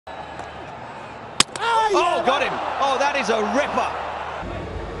Oh, got him. Oh, that is a ripper.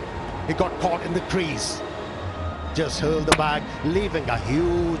 He got caught in the crease. Just hurled the bag, leaving a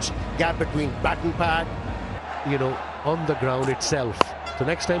huge gap between bat and pad. You know, on the ground itself. So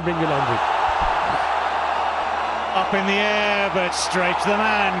next time bring your laundry. Up in the air, but straight to the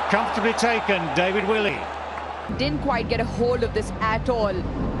man. Comfortably taken, David Willey. Didn't quite get a hold of this at all.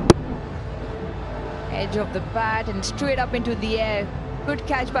 Edge of the bat and straight up into the air. Good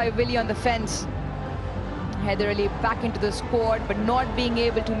catch by Willey on the fence. Heather Ali back into the squad, but not being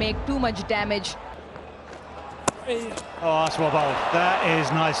able to make too much damage. Oh, that's well bowled. That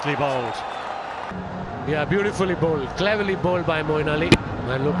is nicely bowled. Yeah, beautifully bowled, cleverly bowled by Moeen Ali.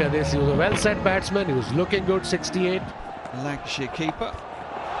 And look at this, he was a well-set batsman, he was looking good, 68. Lancashire keeper.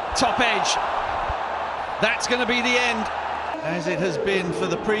 Top edge. That's going to be the end, as it has been for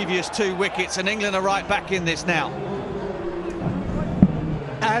the previous 2 wickets, and England are right back in this now.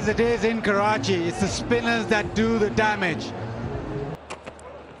 As it is in Karachi, it's the spinners that do the damage.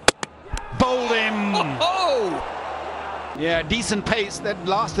 Bowled him. Oh! Yeah, decent pace. That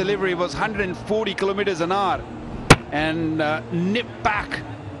last delivery was 140 kilometers an hour. And nipped back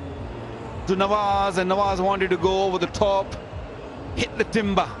to Nawaz, and Nawaz wanted to go over the top, hit the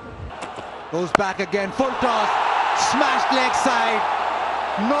timber. Goes back again, full toss, smashed leg side.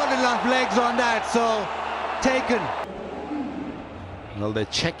 Not enough legs on that, so taken. Well, they're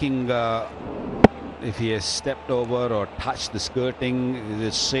checking if he has stepped over or touched the skirting. Is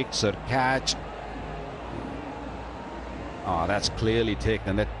it 6 or catch? Oh, that's clearly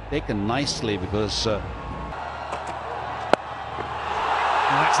taken. That's taken nicely because...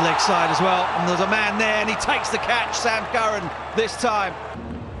 That's leg side as well, and there's a man there, and he takes the catch, Sam Curran, this time.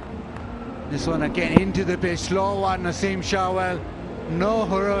 This one again into the pitch, slow one, Naseem Shahwell. No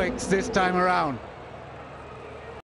heroics this time around.